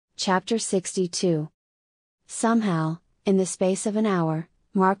Chapter 62. Somehow, in the space of an hour,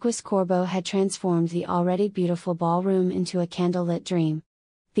 Marquis Corbeau had transformed the already beautiful ballroom into a candlelit dream.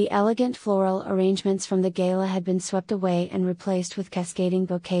 The elegant floral arrangements from the gala had been swept away and replaced with cascading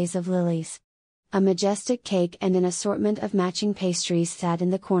bouquets of lilies. A majestic cake and an assortment of matching pastries sat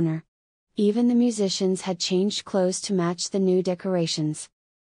in the corner. Even the musicians had changed clothes to match the new decorations.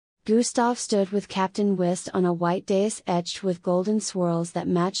 Gustave stood with Captain Whist on a white dais etched with golden swirls that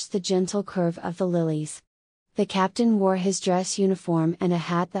matched the gentle curve of the lilies. The captain wore his dress uniform and a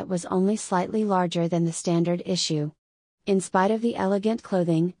hat that was only slightly larger than the standard issue. In spite of the elegant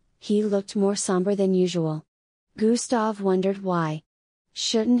clothing, he looked more somber than usual. Gustave wondered why.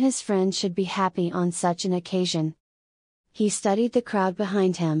 Shouldn't his friend should be happy on such an occasion? He studied the crowd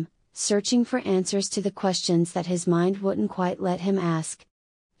behind him, searching for answers to the questions that his mind wouldn't quite let him ask.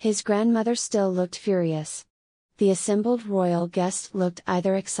 His grandmother still looked furious. The assembled royal guests looked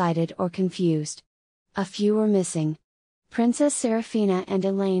either excited or confused. A few were missing. Princess Seraphina and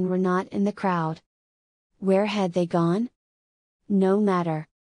Elaine were not in the crowd. Where had they gone? No matter.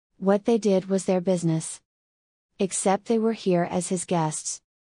 What they did was their business. Except they were here as his guests.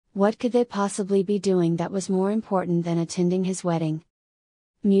 What could they possibly be doing that was more important than attending his wedding?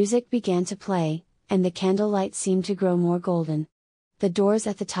 Music began to play, and the candlelight seemed to grow more golden. The doors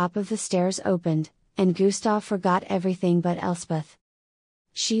at the top of the stairs opened, and Gustave forgot everything but Elspeth.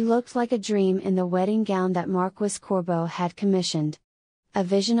 She looked like a dream in the wedding gown that Marquis Corbeau had commissioned. A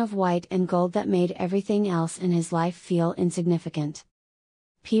vision of white and gold that made everything else in his life feel insignificant.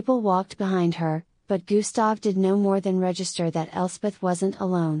 People walked behind her, but Gustave did no more than register that Elspeth wasn't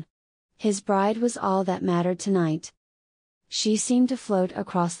alone. His bride was all that mattered tonight. She seemed to float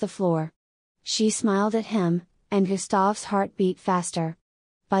across the floor. She smiled at him, and Gustave's heart beat faster.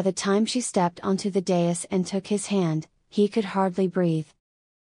 By the time she stepped onto the dais and took his hand, he could hardly breathe.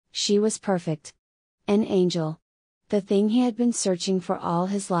 She was perfect. An angel. The thing he had been searching for all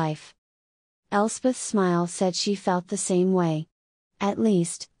his life. Elspeth's smile said she felt the same way. At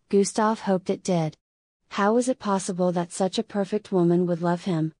least, Gustave hoped it did. How was it possible that such a perfect woman would love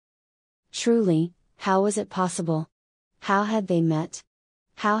him? Truly, how was it possible? How had they met?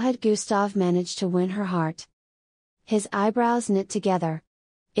 How had Gustave managed to win her heart? His eyebrows knit together.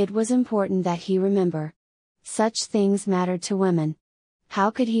 It was important that he remember. Such things mattered to women.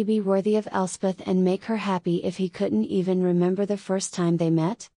 How could he be worthy of Elspeth and make her happy if he couldn't even remember the first time they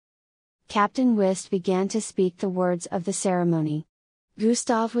met? Captain Whist began to speak the words of the ceremony.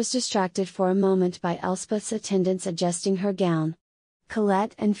 Gustave was distracted for a moment by Elspeth's attendants adjusting her gown.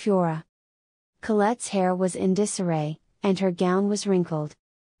 Colette and Fiora. Colette's hair was in disarray, and her gown was wrinkled.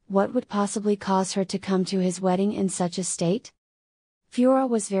 What would possibly cause her to come to his wedding in such a state? Fiora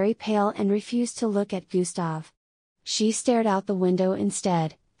was very pale and refused to look at Gustave. She stared out the window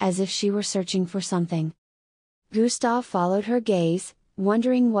instead, as if she were searching for something. Gustave followed her gaze,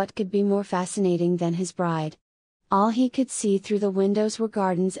 wondering what could be more fascinating than his bride. All he could see through the windows were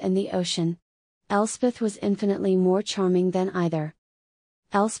gardens and the ocean. Elspeth was infinitely more charming than either.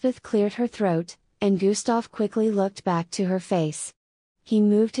 Elspeth cleared her throat, and Gustave quickly looked back to her face. He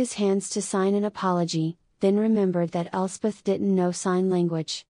moved his hands to sign an apology, then remembered that Elspeth didn't know sign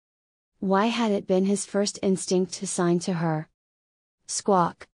language. Why had it been his first instinct to sign to her?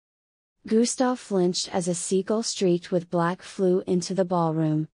 Squawk! Gustave flinched as a seagull streaked with black flew into the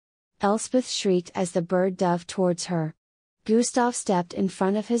ballroom. Elspeth shrieked as the bird dove towards her. Gustave stepped in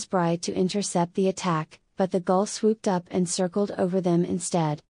front of his bride to intercept the attack, but the gull swooped up and circled over them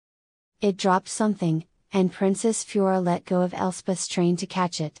instead. It dropped something, and Princess Fiora let go of Elspeth's train to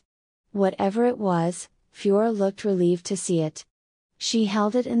catch it. Whatever it was, Fiora looked relieved to see it. She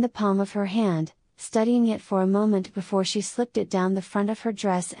held it in the palm of her hand, studying it for a moment before she slipped it down the front of her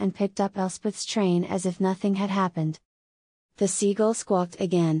dress and picked up Elspeth's train as if nothing had happened. The seagull squawked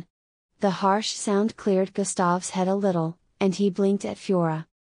again. The harsh sound cleared Gustave's head a little, and he blinked at Fiora.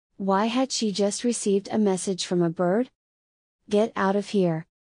 Why had she just received a message from a bird? Get out of here!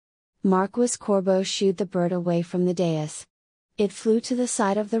 Marquis Corbeau shooed the bird away from the dais. It flew to the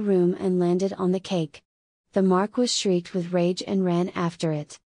side of the room and landed on the cake. The Marquis shrieked with rage and ran after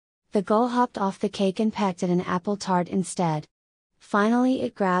it. The gull hopped off the cake and pecked at an apple tart instead. Finally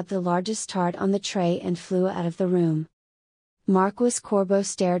it grabbed the largest tart on the tray and flew out of the room. Marquis Corbeau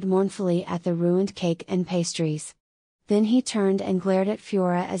stared mournfully at the ruined cake and pastries. Then he turned and glared at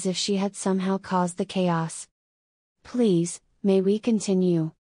Fiora as if she had somehow caused the chaos. Please, may we continue?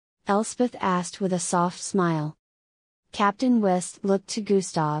 Elspeth asked with a soft smile. Captain Whist looked to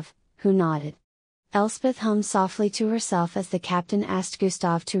Gustave, who nodded. Elspeth hummed softly to herself as the captain asked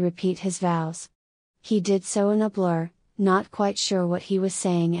Gustave to repeat his vows. He did so in a blur, not quite sure what he was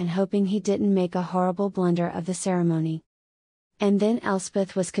saying and hoping he didn't make a horrible blunder of the ceremony. And then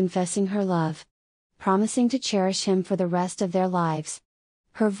Elspeth was confessing her love, promising to cherish him for the rest of their lives.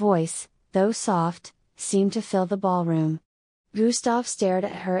 Her voice, though soft, seemed to fill the ballroom. Gustav stared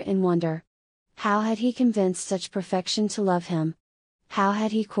at her in wonder. How had he convinced such perfection to love him? How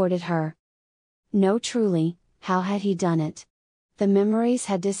had he courted her? No, truly, how had he done it? The memories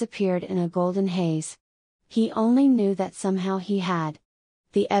had disappeared in a golden haze. He only knew that somehow he had.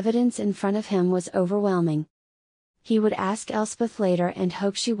 The evidence in front of him was overwhelming. He would ask Elspeth later and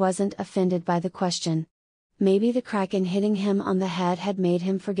hope she wasn't offended by the question. Maybe the kraken hitting him on the head had made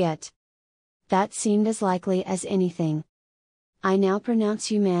him forget. That seemed as likely as anything. I now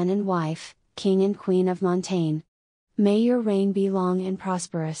pronounce you man and wife, king and queen of Montaigne. May your reign be long and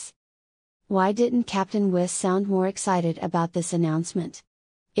prosperous. Why didn't Captain Wyss sound more excited about this announcement?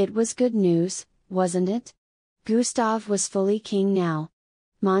 It was good news, wasn't it? Gustav was fully king now.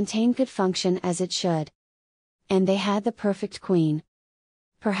 Montaigne could function as it should. And they had the perfect queen.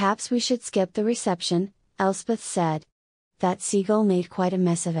 Perhaps we should skip the reception, Elspeth said. That seagull made quite a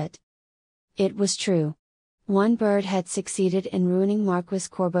mess of it. It was true. One bird had succeeded in ruining Marquis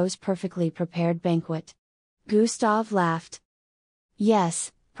Corbeau's perfectly prepared banquet. Gustav laughed.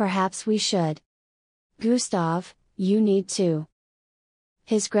 Yes, perhaps we should. Gustav, you need to.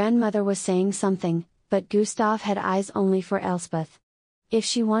 His grandmother was saying something, but Gustav had eyes only for Elspeth. If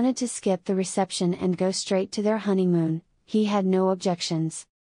she wanted to skip the reception and go straight to their honeymoon, he had no objections.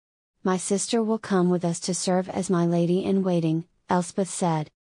 My sister will come with us to serve as my lady-in-waiting, Elspeth said.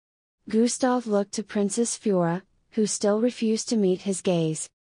 Gustav looked to Princess Fiora, who still refused to meet his gaze.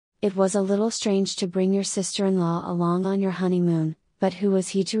 It was a little strange to bring your sister-in-law along on your honeymoon, but who was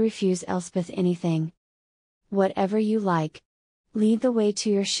he to refuse Elspeth anything? Whatever you like. Lead the way to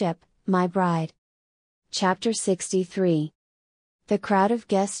your ship, my bride. Chapter 63. The crowd of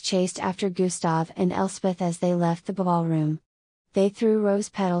guests chased after Gustav and Elspeth as they left the ballroom. They threw rose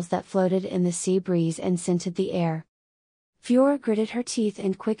petals that floated in the sea breeze and scented the air. Fiora gritted her teeth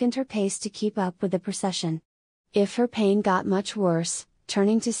and quickened her pace to keep up with the procession. If her pain got much worse,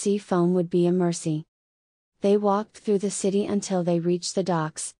 turning to sea foam would be a mercy. They walked through the city until they reached the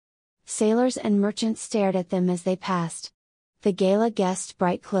docks. Sailors and merchants stared at them as they passed. The gala guests'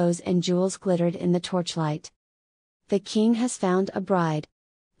 bright clothes and jewels glittered in the torchlight. The king has found a bride.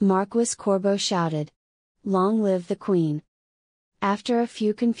 Marquis Corbeau shouted. Long live the queen. After a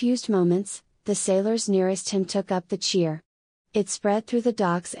few confused moments, the sailors nearest him took up the cheer. It spread through the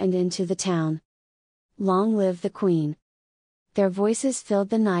docks and into the town. Long live the queen. Their voices filled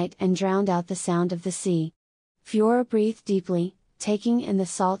the night and drowned out the sound of the sea. Fiora breathed deeply, taking in the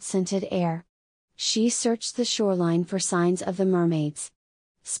salt-scented air. She searched the shoreline for signs of the mermaids.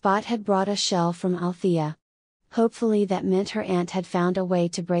 Spot had brought a shell from Althea. Hopefully that meant her aunt had found a way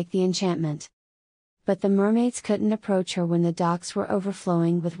to break the enchantment. But the mermaids couldn't approach her when the docks were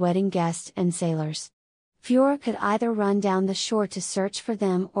overflowing with wedding guests and sailors. Fiora could either run down the shore to search for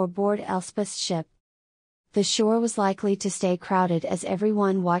them or board Elspeth's ship. The shore was likely to stay crowded as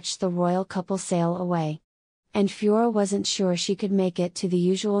everyone watched the royal couple sail away. And Fiora wasn't sure she could make it to the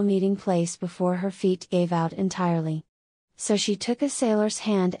usual meeting place before her feet gave out entirely. So she took a sailor's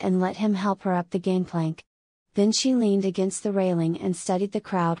hand and let him help her up the gangplank. Then she leaned against the railing and studied the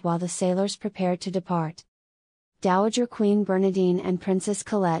crowd while the sailors prepared to depart. Dowager Queen Bernadine and Princess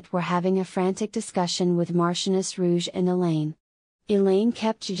Colette were having a frantic discussion with Marchioness Rouge and Elaine. Elaine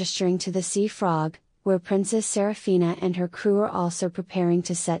kept gesturing to the Sea Frog, where Princess Seraphina and her crew were also preparing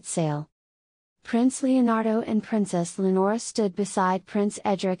to set sail. Prince Leonardo and Princess Lenora stood beside Prince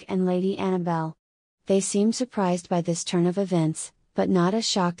Edric and Lady Annabelle. They seemed surprised by this turn of events, but not as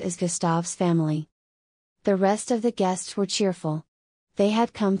shocked as Gustav's family. The rest of the guests were cheerful. They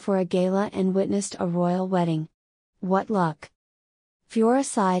had come for a gala and witnessed a royal wedding. What luck! Fiora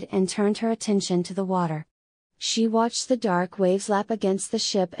sighed and turned her attention to the water. She watched the dark waves lap against the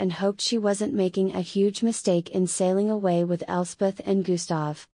ship and hoped she wasn't making a huge mistake in sailing away with Elspeth and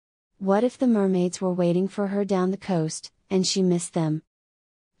Gustav. What if the mermaids were waiting for her down the coast, and she missed them?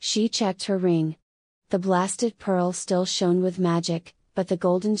 She checked her ring. The blasted pearl still shone with magic, but the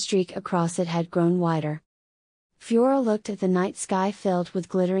golden streak across it had grown wider. Fiora looked at the night sky filled with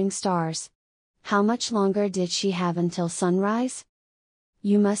glittering stars. How much longer did she have until sunrise?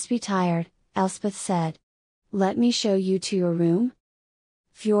 You must be tired, Elspeth said. Let me show you to your room?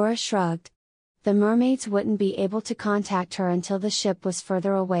 Fiora shrugged. The mermaids wouldn't be able to contact her until the ship was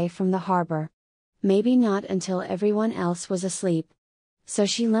further away from the harbor. Maybe not until everyone else was asleep. So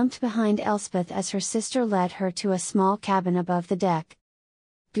she limped behind Elspeth as her sister led her to a small cabin above the deck.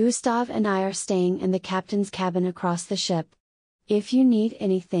 Gustav and I are staying in the captain's cabin across the ship. If you need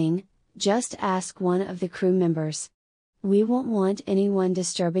anything, just ask one of the crew members. We won't want anyone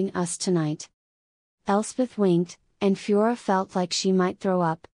disturbing us tonight." Elspeth winked, and Fiora felt like she might throw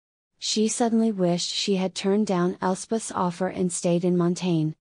up. She suddenly wished she had turned down Elspeth's offer and stayed in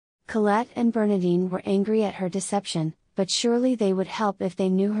Montaigne. Colette and Bernadine were angry at her deception, but surely they would help if they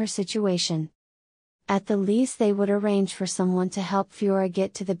knew her situation. At the least they would arrange for someone to help Fiora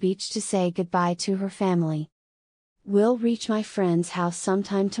get to the beach to say goodbye to her family. "We'll reach my friend's house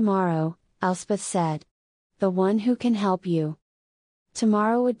sometime tomorrow," Elspeth said. "The one who can help you."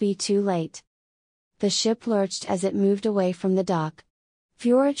 Tomorrow would be too late. The ship lurched as it moved away from the dock.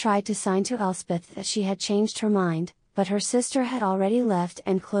 Fiora tried to sign to Elspeth that she had changed her mind, but her sister had already left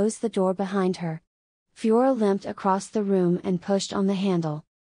and closed the door behind her. Fiora limped across the room and pushed on the handle.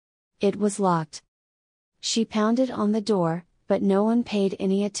 It was locked. She pounded on the door, but no one paid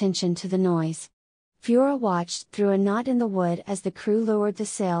any attention to the noise. Fiora watched through a knot in the wood as the crew lowered the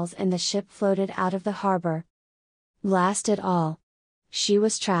sails and the ship floated out of the harbor. Blast it all! She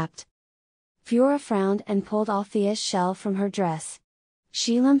was trapped. Fiora frowned and pulled Althea's shell from her dress.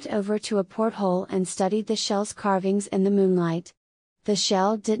 She limped over to a porthole and studied the shell's carvings in the moonlight. The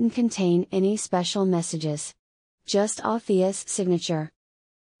shell didn't contain any special messages. Just Althea's signature.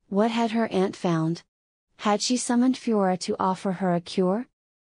 What had her aunt found? Had she summoned Fiora to offer her a cure?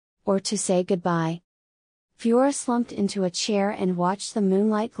 Or to say goodbye? Fiora slumped into a chair and watched the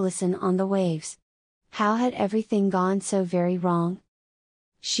moonlight glisten on the waves. How had everything gone so very wrong?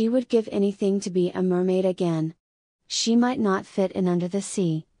 She would give anything to be a mermaid again. She might not fit in under the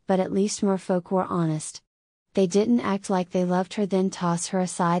sea, but at least merfolk were honest. They didn't act like they loved her then toss her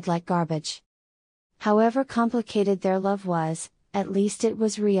aside like garbage. However complicated their love was, at least it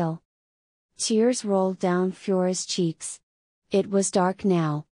was real. Tears rolled down Fiora's cheeks. It was dark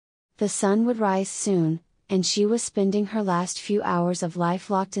now. The sun would rise soon, and she was spending her last few hours of life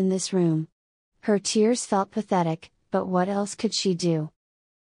locked in this room. Her tears felt pathetic, but what else could she do?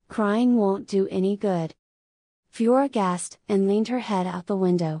 Crying won't do any good. Fiora gasped and leaned her head out the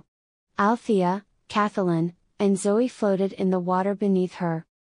window. Althea, Kathleen, and Zoe floated in the water beneath her.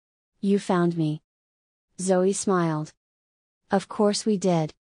 "You found me." Zoe smiled. "Of course we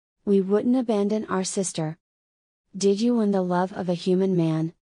did. We wouldn't abandon our sister." "Did you win the love of a human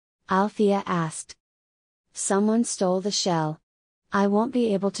man?" Althea asked. "Someone stole the shell. I won't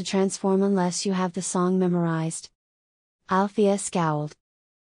be able to transform unless you have the song memorized." Althea scowled.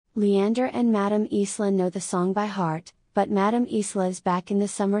 "Leander and Madame Isla know the song by heart, but Madame Isla is back in the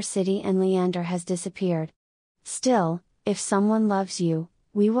Summer City and Leander has disappeared. Still, if someone loves you,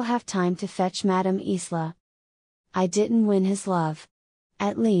 we will have time to fetch Madame Isla." "I didn't win his love.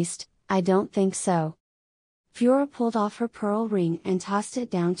 At least, I don't think so." Fiora pulled off her pearl ring and tossed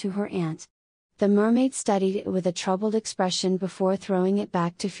it down to her aunt. The mermaid studied it with a troubled expression before throwing it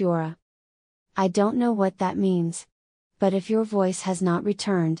back to Fiora. "I don't know what that means. But if your voice has not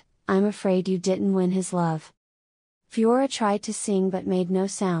returned, I'm afraid you didn't win his love." Fiora tried to sing but made no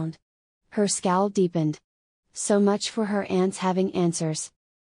sound. Her scowl deepened. So much for her aunts having answers.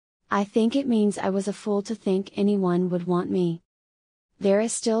 "I think it means I was a fool to think anyone would want me." "There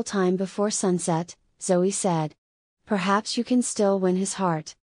is still time before sunset," Zoe said. "Perhaps you can still win his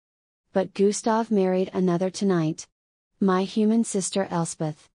heart." "But Gustav married another tonight. My human sister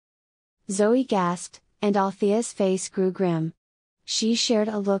Elspeth." Zoe gasped, and Althea's face grew grim. She shared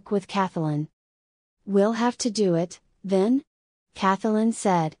a look with Kathleen. "We'll have to do it, then?" Kathleen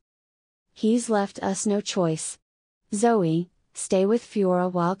said. "He's left us no choice. Zoe, stay with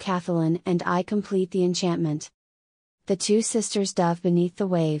Fiora while Kathleen and I complete the enchantment." The two sisters dove beneath the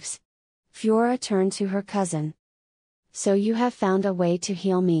waves. Fiora turned to her cousin. "So you have found a way to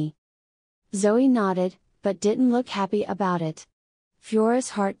heal me?" Zoe nodded, but didn't look happy about it.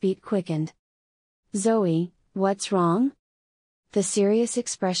 Fiora's heartbeat quickened. "Zoe, what's wrong?" The serious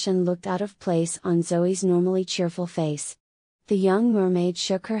expression looked out of place on Zoe's normally cheerful face. The young mermaid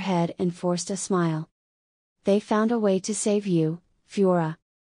shook her head and forced a smile. "They found a way to save you, Fiora.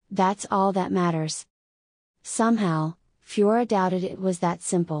 That's all that matters." Somehow, Fiora doubted it was that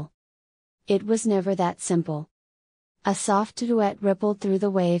simple. It was never that simple. A soft duet rippled through the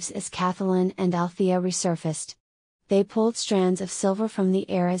waves as Kathleen and Althea resurfaced. They pulled strands of silver from the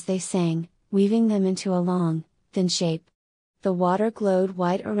air as they sang, weaving them into a long, thin shape. The water glowed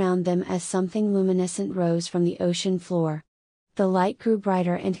white around them as something luminescent rose from the ocean floor. The light grew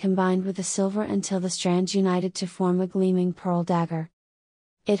brighter and combined with the silver until the strands united to form a gleaming pearl dagger.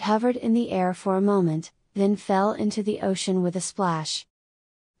 It hovered in the air for a moment, then fell into the ocean with a splash.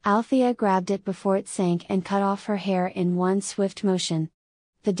 Althea grabbed it before it sank and cut off her hair in one swift motion.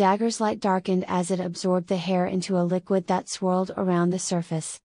 The dagger's light darkened as it absorbed the hair into a liquid that swirled around the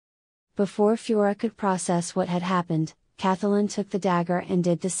surface. Before Fiora could process what had happened, Kathleen took the dagger and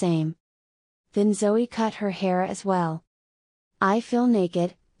did the same. Then Zoe cut her hair as well. "I feel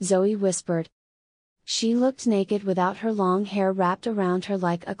naked," Zoe whispered. She looked naked without her long hair wrapped around her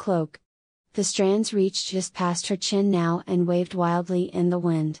like a cloak. The strands reached just past her chin now and waved wildly in the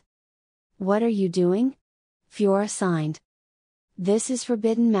wind. "What are you doing?" Fiora signed. "This is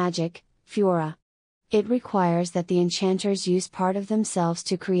forbidden magic, Fiora. It requires that the enchanters use part of themselves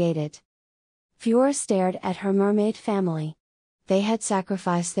to create it." Fiora stared at her mermaid family. They had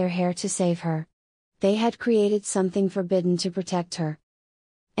sacrificed their hair to save her. They had created something forbidden to protect her.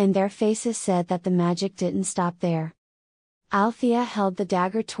 And their faces said that the magic didn't stop there. Althea held the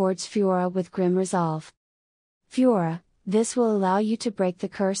dagger towards Fiora with grim resolve. "Fiora, this will allow you to break the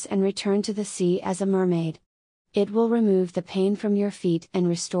curse and return to the sea as a mermaid. It will remove the pain from your feet and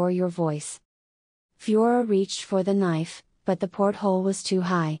restore your voice." Fiora reached for the knife, but the porthole was too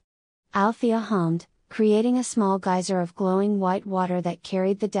high. Althea hummed, creating a small geyser of glowing white water that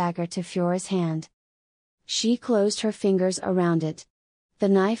carried the dagger to Fiora's hand. She closed her fingers around it. The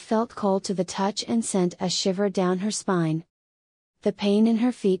knife felt cold to the touch and sent a shiver down her spine. The pain in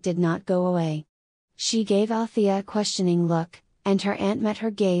her feet did not go away. She gave Althea a questioning look, and her aunt met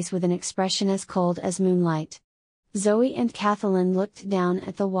her gaze with an expression as cold as moonlight. Zoe and Kathleen looked down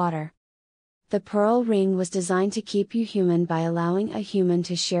at the water. "The pearl ring was designed to keep you human by allowing a human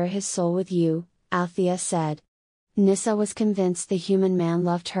to share his soul with you," Althea said. "Nissa was convinced the human man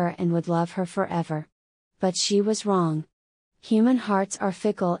loved her and would love her forever. But she was wrong. Human hearts are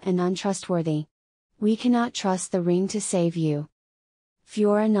fickle and untrustworthy. We cannot trust the ring to save you."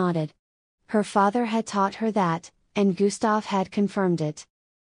 Fiora nodded. Her father had taught her that, and Gustav had confirmed it.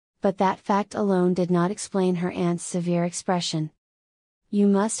 But that fact alone did not explain her aunt's severe expression. "You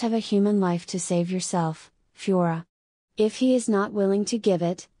must have a human life to save yourself, Fiora. If he is not willing to give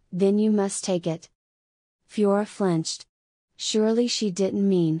it, then you must take it." Fiora flinched. Surely she didn't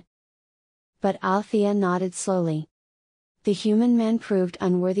mean. But Althea nodded slowly. "The human man proved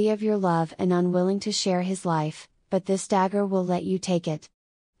unworthy of your love and unwilling to share his life, but this dagger will let you take it.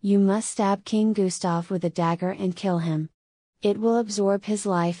 You must stab King Gustav with the dagger and kill him. It will absorb his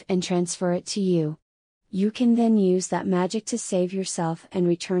life and transfer it to you. You can then use that magic to save yourself and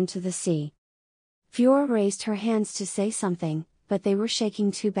return to the sea." Fiora raised her hands to say something, but they were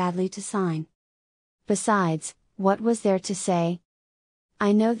shaking too badly to sign. Besides, what was there to say?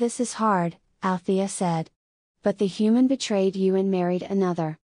 "I know this is hard," Althea said. "But the human betrayed you and married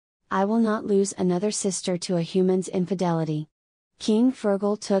another. I will not lose another sister to a human's infidelity. King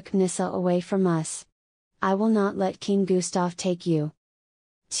Fergal took Nissa away from us. I will not let King Gustav take you."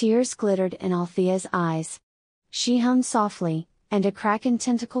 Tears glittered in Althea's eyes. She hummed softly, and a kraken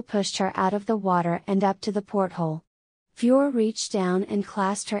tentacle pushed her out of the water and up to the porthole. Fiora reached down and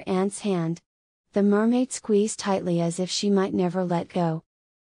clasped her aunt's hand. The mermaid squeezed tightly as if she might never let go.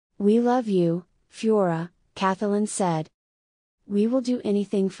 "We love you, Fiora," Kathleen said. "We will do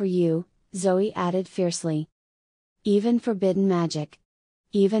anything for you," Zoe added fiercely. "Even forbidden magic.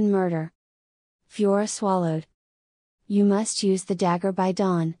 Even murder." Fiora swallowed. "You must use the dagger by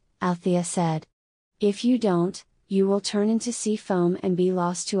dawn," Althea said. "If you don't, you will turn into sea foam and be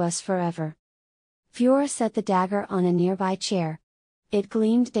lost to us forever." Fiora set the dagger on a nearby chair. It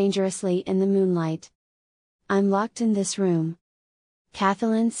gleamed dangerously in the moonlight. "I'm locked in this room,"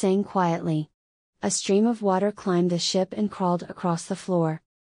 Kathleen sang quietly. A stream of water climbed the ship and crawled across the floor.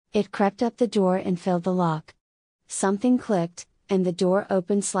 It crept up the door and filled the lock. Something clicked, and the door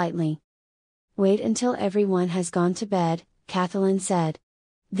opened slightly. "Wait until everyone has gone to bed," Kathleen said.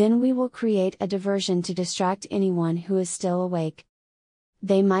 "Then we will create a diversion to distract anyone who is still awake."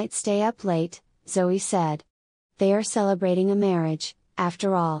 "They might stay up late," Zoe said. "They are celebrating a marriage,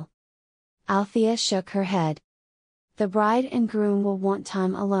 after all." Althea shook her head. "The bride and groom will want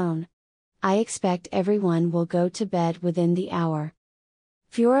time alone. I expect everyone will go to bed within the hour."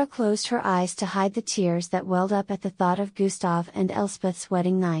 Fiora closed her eyes to hide the tears that welled up at the thought of Gustav and Elspeth's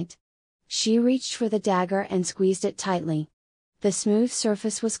wedding night. She reached for the dagger and squeezed it tightly. The smooth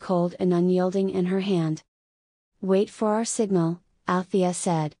surface was cold and unyielding in her hand. "Wait for our signal," Althea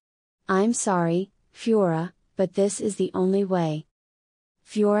said. "I'm sorry, Fiora, but this is the only way."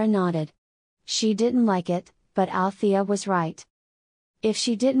 Fiora nodded. She didn't like it, but Althea was right. If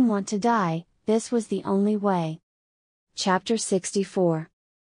she didn't want to die, this was the only way. Chapter 64.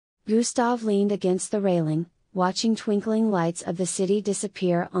 Gustav leaned against the railing, watching twinkling lights of the city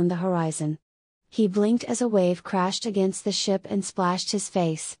disappear on the horizon. He blinked as a wave crashed against the ship and splashed his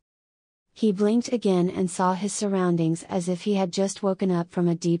face. He blinked again and saw his surroundings as if he had just woken up from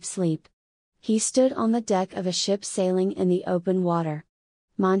a deep sleep. He stood on the deck of a ship sailing in the open water.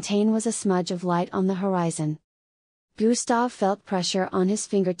 Montaigne was a smudge of light on the horizon. Gustave felt pressure on his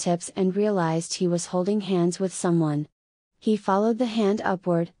fingertips and realized he was holding hands with someone. He followed the hand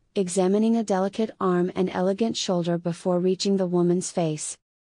upward, examining a delicate arm and elegant shoulder before reaching the woman's face.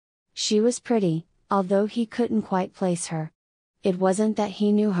 She was pretty, although he couldn't quite place her. It wasn't that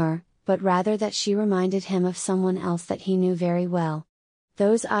he knew her, but rather that she reminded him of someone else that he knew very well.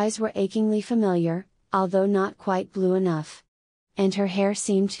 Those eyes were achingly familiar, although not quite blue enough. And her hair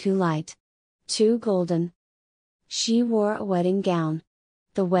seemed too light. Too golden. She wore a wedding gown.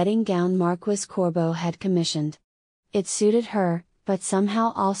 The wedding gown Marquis Corbeau had commissioned. It suited her, but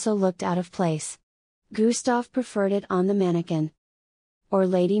somehow also looked out of place. Gustave preferred it on the mannequin. Or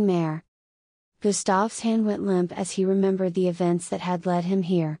Lady Mare. Gustave's hand went limp as he remembered the events that had led him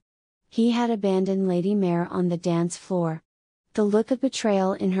here. He had abandoned Lady Mare on the dance floor. The look of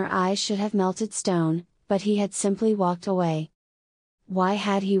betrayal in her eyes should have melted stone, but he had simply walked away. Why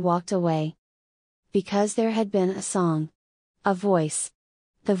had he walked away? Because there had been a song. A voice.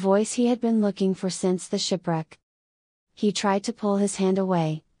 The voice he had been looking for since the shipwreck. He tried to pull his hand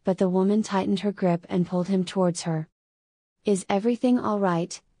away, but the woman tightened her grip and pulled him towards her. "Is everything all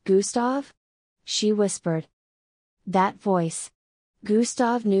right, Gustave?" she whispered. That voice.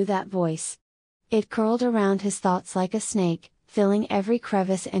 Gustave knew that voice. It curled around his thoughts like a snake, filling every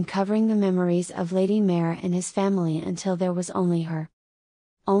crevice and covering the memories of Lady Mare and his family until there was only her.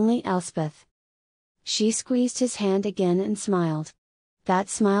 Only Elspeth. She squeezed his hand again and smiled. That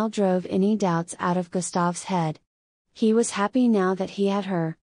smile drove any doubts out of Gustave's head. He was happy now that he had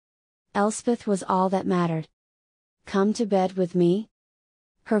her. Elspeth was all that mattered. "Come to bed with me?"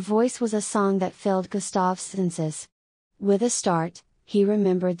 Her voice was a song that filled Gustave's senses. With a start, he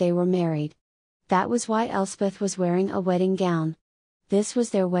remembered they were married. That was why Elspeth was wearing a wedding gown. This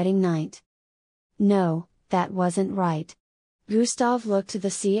was their wedding night. No, that wasn't right. Gustave looked to the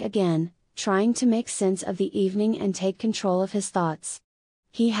sea again, trying to make sense of the evening and take control of his thoughts.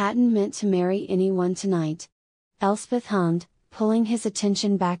 He hadn't meant to marry anyone tonight. Elspeth hummed, pulling his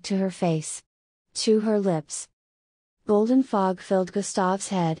attention back to her face. To her lips. Golden fog filled Gustave's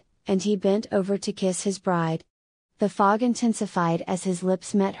head, and he bent over to kiss his bride. The fog intensified as his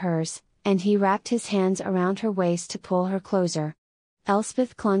lips met hers, and he wrapped his hands around her waist to pull her closer.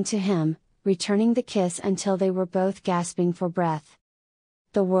 Elspeth clung to him, returning the kiss until they were both gasping for breath.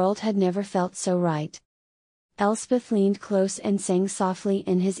 The world had never felt so right. Elspeth leaned close and sang softly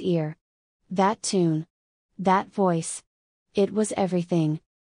in his ear. That tune. That voice. It was everything.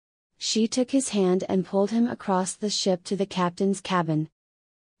 She took his hand and pulled him across the ship to the captain's cabin.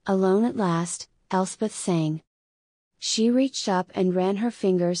 Alone at last, Elspeth sang. She reached up and ran her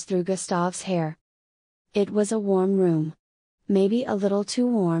fingers through Gustave's hair. It was a warm room. Maybe a little too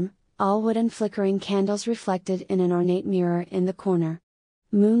warm, all wood and flickering candles reflected in an ornate mirror in the corner.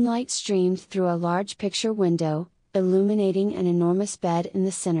 Moonlight streamed through a large picture window, illuminating an enormous bed in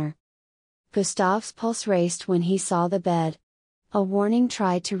the center. Gustave's pulse raced when he saw the bed. A warning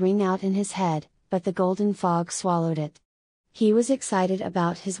tried to ring out in his head, but the golden fog swallowed it. He was excited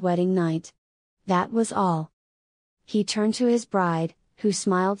about his wedding night. That was all. He turned to his bride, who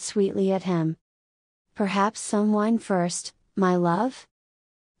smiled sweetly at him. "Perhaps some wine first, my love?"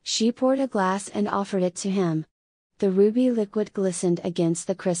 She poured a glass and offered it to him. The ruby liquid glistened against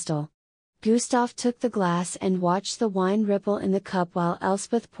the crystal. Gustave took the glass and watched the wine ripple in the cup while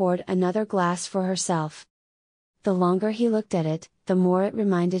Elspeth poured another glass for herself. The longer he looked at it, the more it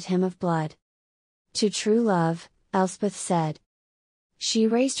reminded him of blood. "To true love," Elspeth said. She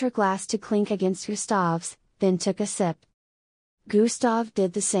raised her glass to clink against Gustave's, then took a sip. Gustave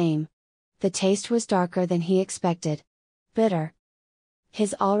did the same. The taste was darker than he expected. Bitter.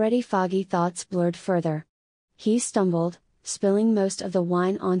 His already foggy thoughts blurred further. He stumbled, spilling most of the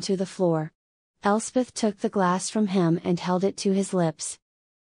wine onto the floor. Elspeth took the glass from him and held it to his lips.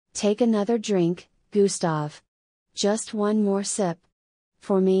 "Take another drink, Gustave. Just one more sip.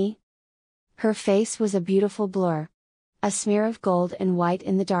 For me?" Her face was a beautiful blur. A smear of gold and white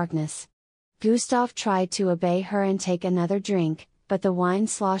in the darkness. Gustave tried to obey her and take another drink, but the wine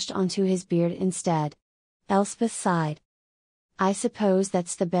sloshed onto his beard instead. Elspeth sighed. "I suppose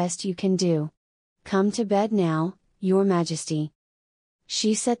that's the best you can do. Come to bed now, Your Majesty."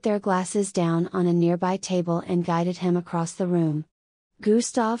 She set their glasses down on a nearby table and guided him across the room.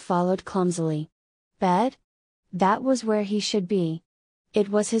 Gustave followed clumsily. Bed? That was where he should be. It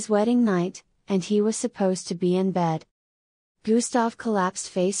was his wedding night, and he was supposed to be in bed. Gustave collapsed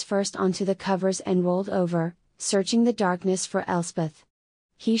face first onto the covers and rolled over, searching the darkness for Elspeth.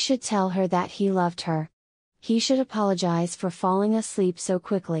 He should tell her that he loved her. He should apologize for falling asleep so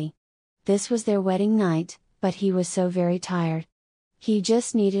quickly. This was their wedding night, but he was so very tired. He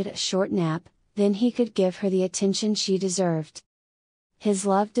just needed a short nap, then he could give her the attention she deserved. His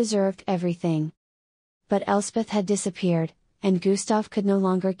love deserved everything. But Elspeth had disappeared, and Gustav could no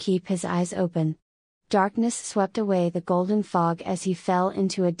longer keep his eyes open. Darkness swept away the golden fog as he fell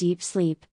into a deep sleep,